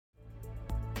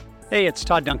Hey, it's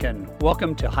Todd Duncan.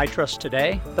 Welcome to High Trust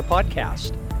Today, the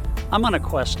podcast. I'm on a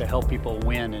quest to help people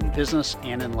win in business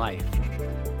and in life.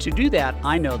 To do that,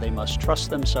 I know they must trust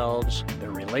themselves,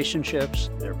 their relationships,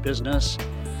 their business,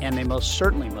 and they most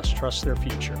certainly must trust their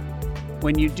future.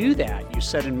 When you do that, you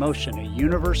set in motion a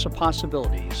universe of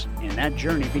possibilities, and that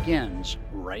journey begins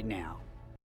right now.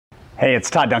 Hey,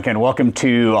 it's Todd Duncan. Welcome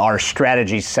to our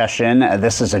strategy session.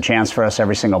 This is a chance for us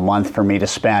every single month for me to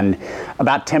spend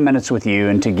about 10 minutes with you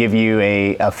and to give you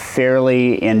a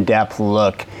fairly in-depth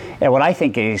look at what I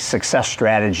think a success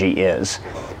strategy is.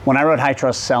 When I wrote High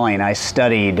Trust Selling, I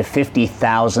studied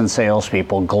 50,000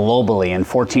 salespeople globally in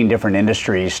 14 different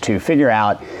industries to figure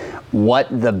out what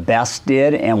the best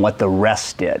did and what the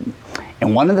rest did.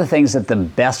 And one of the things that the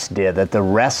best did that the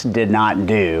rest did not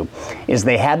do is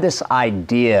they had this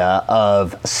idea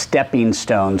of stepping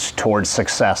stones towards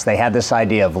success. They had this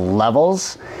idea of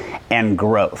levels and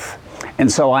growth.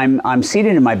 And so I'm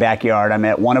seated in my backyard. I'm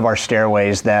at one of our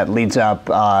stairways that leads up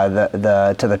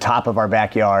to the top of our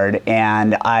backyard.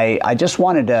 And I just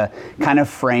wanted to kind of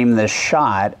frame this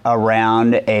shot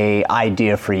around an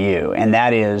idea for you. And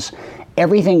that is,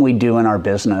 everything we do in our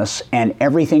business and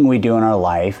everything we do in our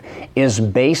life is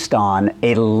based on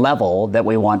a level that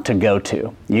we want to go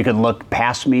to. You could look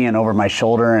past me and over my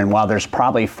shoulder, and while there's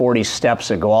probably 40 steps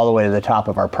that go all the way to the top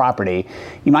of our property,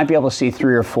 you might be able to see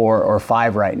 3 or 4 or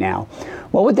 5 right now.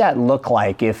 What would that look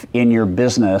like if in your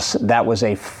business that was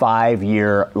a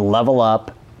 5-year level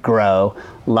up, grow,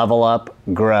 level up,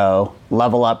 grow,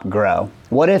 level up, grow?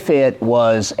 What if it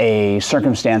was a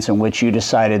circumstance in which you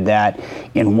decided that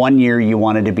in 1 year you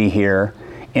wanted to be here,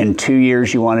 in 2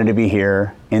 years you wanted to be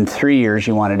here, in 3 years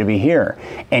you wanted to be here?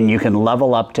 And you can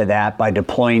level up to that by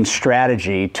deploying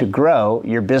strategy to grow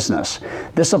your business.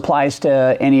 This applies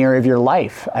to any area of your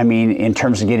life. I mean, in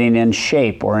terms of getting in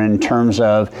shape, or in terms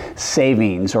of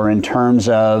savings, or in terms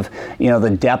of,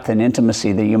 the depth and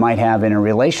intimacy that you might have in a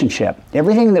relationship.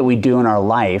 Everything that we do in our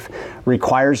life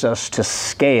requires us to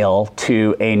scale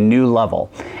to a new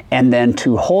level, and then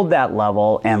to hold that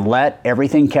level and let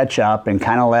everything catch up and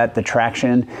kind of let the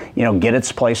traction, get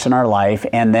its place in our life,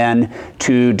 and then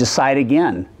to decide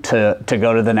again to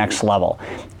go to the next level.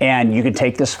 And you could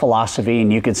take this philosophy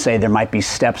and you could say there might be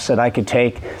steps that I could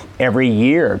take every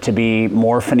year to be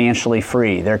more financially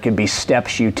free. There could be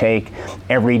steps you take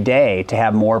every day to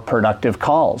have more productive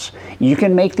calls. You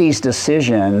can make these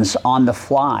decisions on the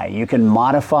fly. You can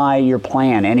modify your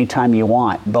plan anytime you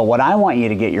want. But what I want you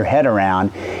to get your head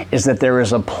around is that there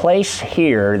is a place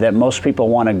here that most people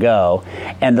want to go,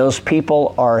 and those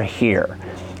people are here.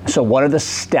 So what are the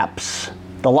steps?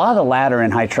 The law of the ladder in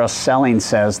High Trust Selling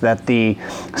says that the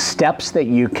steps that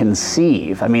you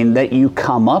conceive, that you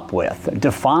come up with,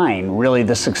 define really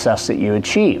the success that you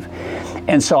achieve.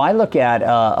 And so I look at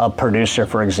a producer,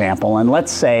 for example, and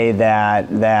let's say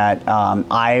that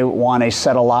I want to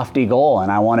set a lofty goal,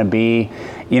 and I want to be,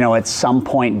 at some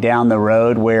point down the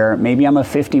road where maybe I'm a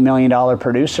 $50 million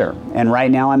producer, and right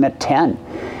now I'm at 10.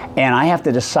 And I have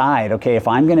to decide, okay, if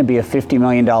I'm going to be a $50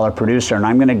 million producer and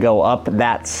I'm going to go up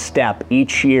that step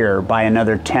each year by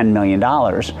another $10 million,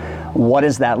 what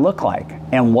does that look like?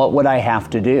 And what would I have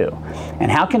to do?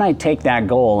 And how can I take that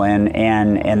goal and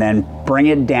then bring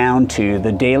it down to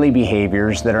the daily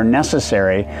behaviors that are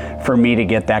necessary for me to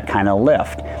get that kind of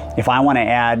lift? If I want to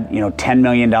add, $10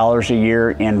 million a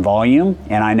year in volume,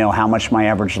 and I know how much my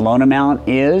average loan amount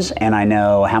is, and I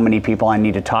know how many people I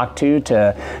need to talk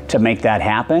to make that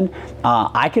happen,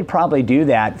 I could probably do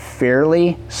that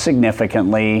fairly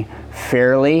significantly,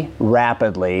 fairly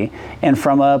rapidly, and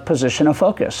from a position of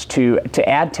focus. To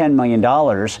add $10 million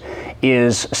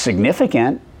is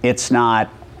significant. It's not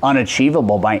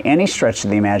unachievable by any stretch of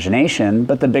the imagination,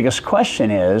 but the biggest question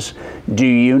is, do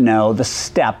you know the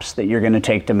steps that you're going to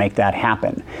take to make that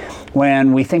happen?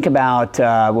 When we think about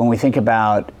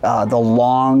the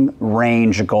long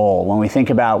range goal, when we think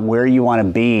about where you want to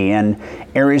be in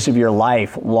areas of your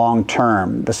life long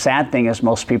term, the sad thing is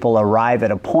most people arrive at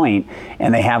a point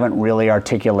and they haven't really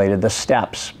articulated the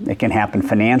steps. It can happen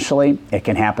financially, it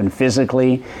can happen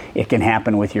physically, it can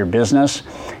happen with your business.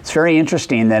 It's very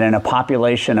interesting that in a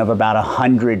population of about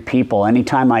 100 people,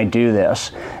 anytime I do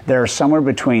this, there are somewhere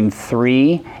between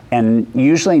 3 and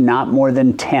usually not more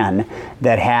than 10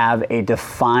 that have a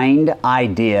defined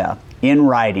idea in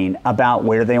writing about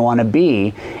where they want to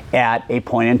be at a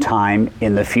point in time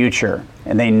in the future.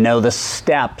 And they know the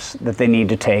steps that they need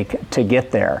to take to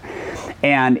get there.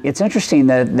 And it's interesting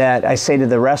that I say to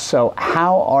the rest, so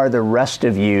how are the rest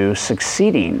of you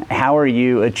succeeding? How are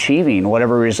you achieving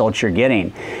whatever results you're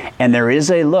getting? And there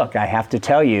is a look, I have to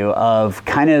tell you, of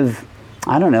kind of,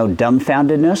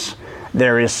 dumbfoundedness.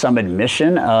 There is some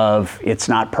admission of it's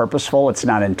not purposeful, it's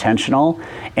not intentional,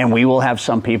 and we will have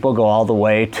some people go all the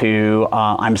way to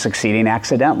I'm succeeding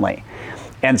accidentally.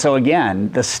 And so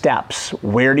again, the steps,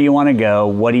 where do you want to go?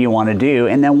 What do you want to do?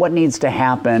 And then what needs to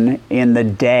happen in the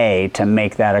day to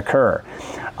make that occur?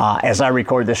 As I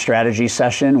record this strategy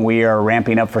session, we are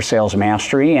ramping up for Sales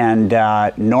Mastery, and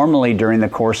normally during the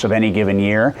course of any given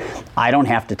year, I don't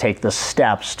have to take the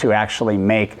steps to actually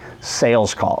make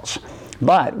sales calls.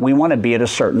 But we want to be at a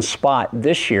certain spot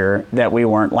this year that we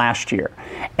weren't last year.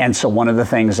 And so one of the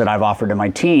things that I've offered to my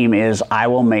team is I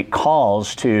will make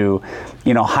calls to,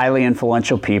 highly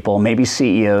influential people, maybe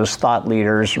CEOs, thought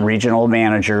leaders, regional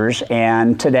managers.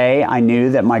 And today I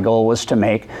knew that my goal was to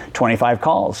make 25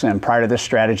 calls. And prior to this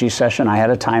strategy session, I had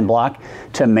a time block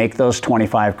to make those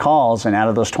 25 calls. And out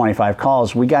of those 25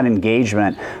 calls, we got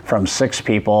engagement from 6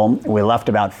 people. We left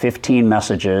about 15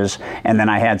 messages. And then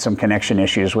I had some connection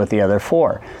issues with the other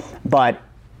 4. But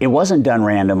it wasn't done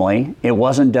randomly. It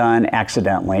wasn't done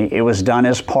accidentally. It was done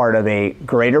as part of a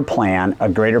greater plan, a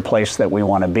greater place that we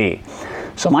want to be.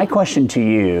 So my question to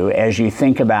you, as you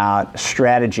think about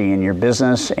strategy in your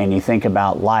business and you think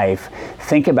about life,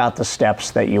 think about the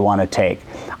steps that you want to take.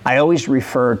 I always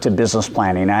refer to business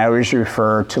planning. I always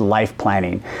refer to life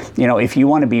planning. If you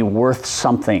want to be worth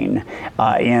something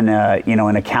in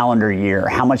a calendar year,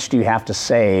 how much do you have to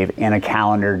save in a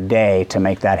calendar day to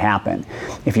make that happen?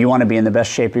 If you want to be in the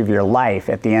best shape of your life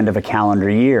at the end of a calendar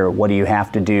year, what do you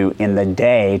have to do in the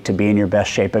day to be in your best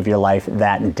shape of your life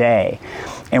that day?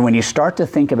 And when you start to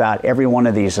think about every one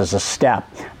of these as a step,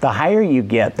 the higher you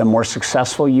get, the more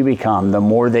successful you become, the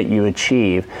more that you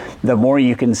achieve, the more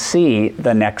you can see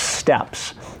the next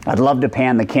steps. I'd love to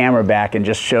pan the camera back and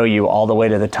just show you all the way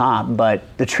to the top, but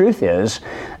the truth is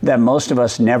that most of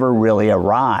us never really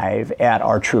arrive at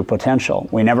our true potential.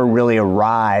 We never really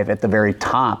arrive at the very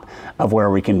top of where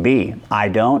we can be. I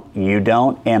don't, you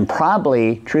don't, and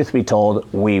probably, truth be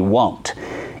told, we won't.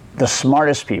 The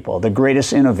smartest people, the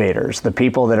greatest innovators, the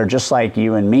people that are just like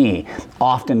you and me,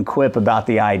 often quip about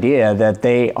the idea that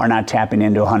they are not tapping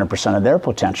into 100% of their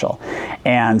potential.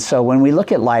 And so when we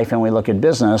look at life and we look at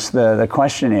business, the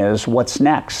question is, what's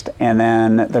next? And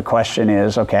then the question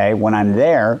is, okay, when I'm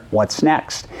there, what's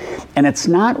next? And it's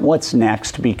not what's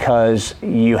next because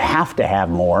you have to have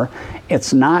more.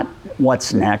 It's not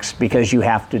what's next because you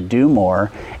have to do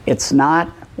more. It's not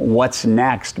what's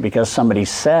next because somebody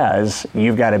says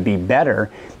you've got to be better.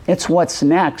 It's what's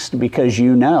next because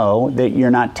you know that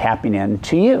you're not tapping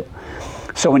into you.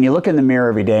 So when you look in the mirror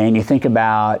every day and you think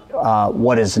about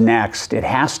what is next, it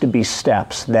has to be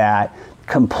steps that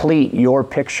complete your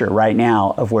picture right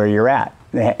now of where you're at.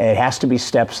 It has to be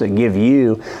steps that give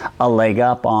you a leg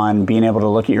up on being able to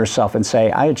look at yourself and say,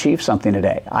 I achieved something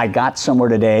today. I got somewhere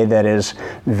today that is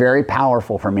very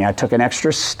powerful for me. I took an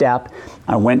extra step.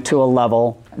 I went to a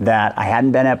level that I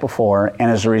hadn't been at before.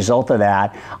 And as a result of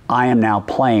that, I am now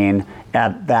playing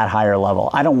at that higher level.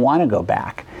 I don't want to go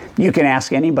back. You can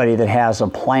ask anybody that has a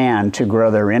plan to grow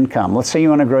their income. Let's say you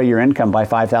want to grow your income by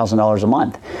 $5,000 a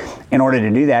month. In order to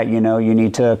do that, you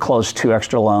need to close 2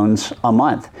 extra loans a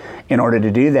month. In order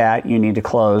to do that, you need to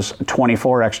close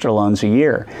 24 extra loans a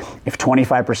year. If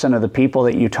 25% of the people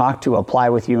that you talk to apply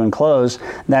with you and close,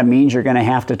 that means you're going to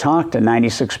have to talk to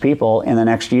 96 people in the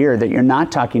next year that you're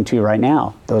not talking to right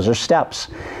now. Those are steps.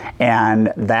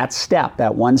 And that step,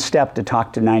 that one step to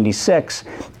talk to 96,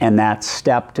 and that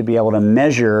step to be able to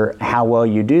measure how well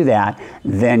you do that,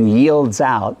 then yields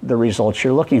out the results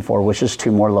you're looking for, which is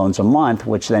 2 more loans a month,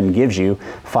 which then gives you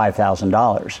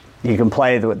 $5,000. You can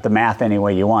play the math any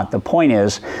way you want. The point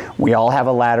is, we all have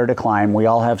a ladder to climb. We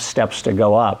all have steps to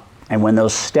go up. And when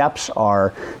those steps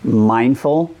are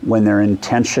mindful, when they're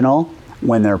intentional,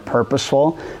 when they're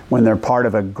purposeful, when they're part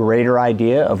of a greater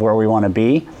idea of where we want to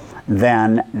be,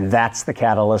 then that's the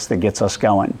catalyst that gets us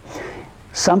going.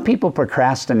 Some people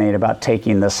procrastinate about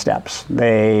taking the steps.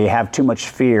 They have too much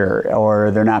fear,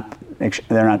 or they're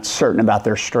not certain about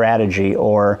their strategy,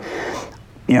 or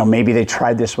maybe they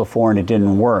tried this before and it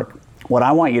didn't work. What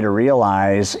I want you to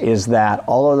realize is that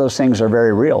all of those things are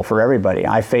very real for everybody.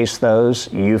 I face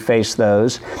those, you face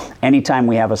those. Anytime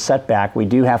we have a setback, we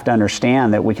do have to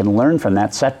understand that we can learn from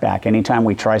that setback. Anytime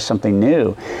we try something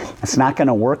new, it's not going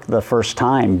to work the first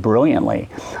time brilliantly.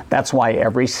 That's why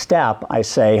every step I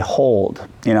say hold.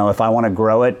 If I want to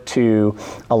grow it to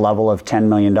a level of $10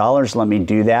 million, let me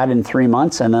do that in 3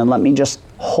 months, and then let me just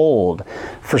hold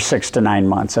for 6 to 9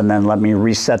 months, and then let me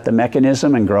reset the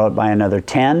mechanism and grow it by another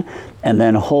 10, and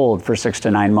then hold for 6 to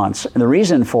 9 months. And the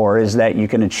reason for is that you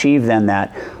can achieve then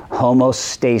that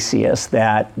homeostasis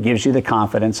that gives you the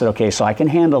confidence that, okay, so I can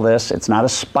handle this. It's not a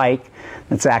spike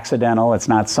It's accidental. It's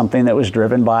not something that was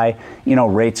driven by,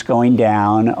 rates going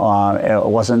down. It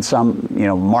wasn't some,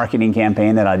 marketing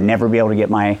campaign that I'd never be able to get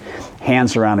my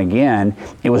hands around again.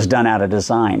 It was done out of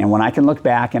design. And when I can look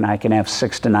back and I can have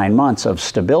 6 to 9 months of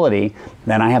stability,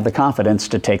 then I have the confidence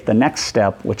to take the next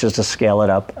step, which is to scale it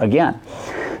up again.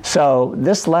 So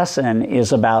this lesson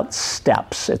is about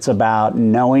steps. It's about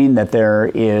knowing that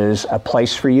there is a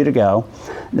place for you to go.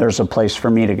 There's a place for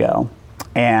me to go.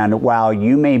 And while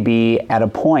you may be at a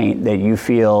point that you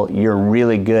feel you're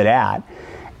really good at,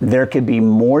 there could be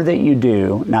more that you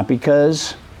do, not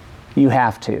because you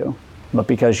have to, but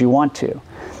because you want to.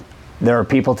 There are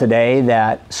people today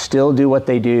that still do what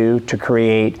they do to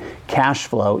create cash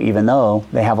flow, even though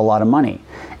they have a lot of money.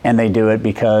 And they do it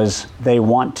because they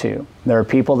want to. There are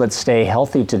people that stay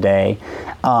healthy today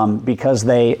because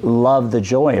they love the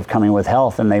joy of coming with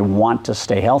health and they want to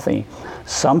stay healthy.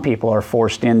 Some people are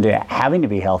forced into having to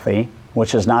be healthy,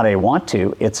 which is not a want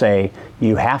to, it's a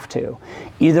you have to.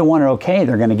 Either one are okay,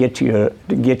 they're going to get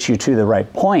you to the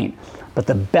right point. But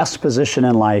the best position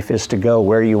in life is to go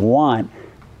where you want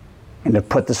and to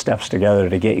put the steps together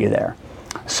to get you there.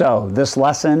 So this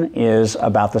lesson is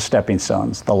about the stepping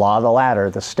stones, the law of the ladder,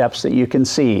 the steps that you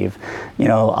conceive,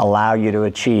 allow you to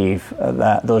achieve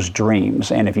those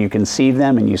dreams. And if you conceive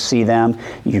them and you see them,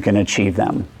 you can achieve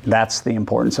them. That's the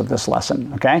importance of this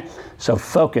lesson, okay? So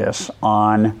focus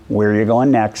on where you're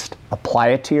going next, apply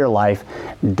it to your life,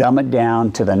 dumb it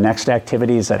down to the next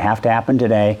activities that have to happen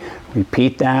today,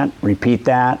 repeat that, repeat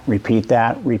that, repeat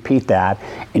that, repeat that,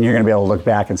 and you're going to be able to look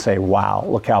back and say, wow,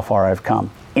 look how far I've come.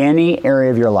 Any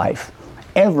area of your life,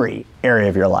 every area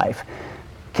of your life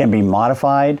can be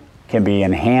modified, can be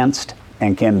enhanced,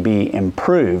 and can be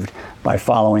improved by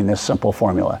following this simple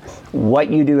formula. What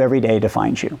you do every day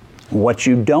defines you. What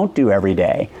you don't do every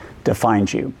day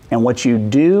defines you. And what you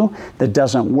do that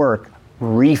doesn't work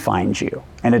refines you.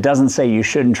 And it doesn't say you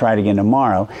shouldn't try it again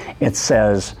tomorrow. It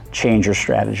says change your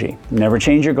strategy. Never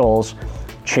change your goals,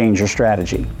 change your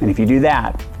strategy. And if you do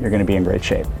that, you're going to be in great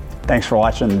shape. Thanks for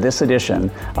watching this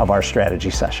edition of our strategy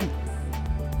session.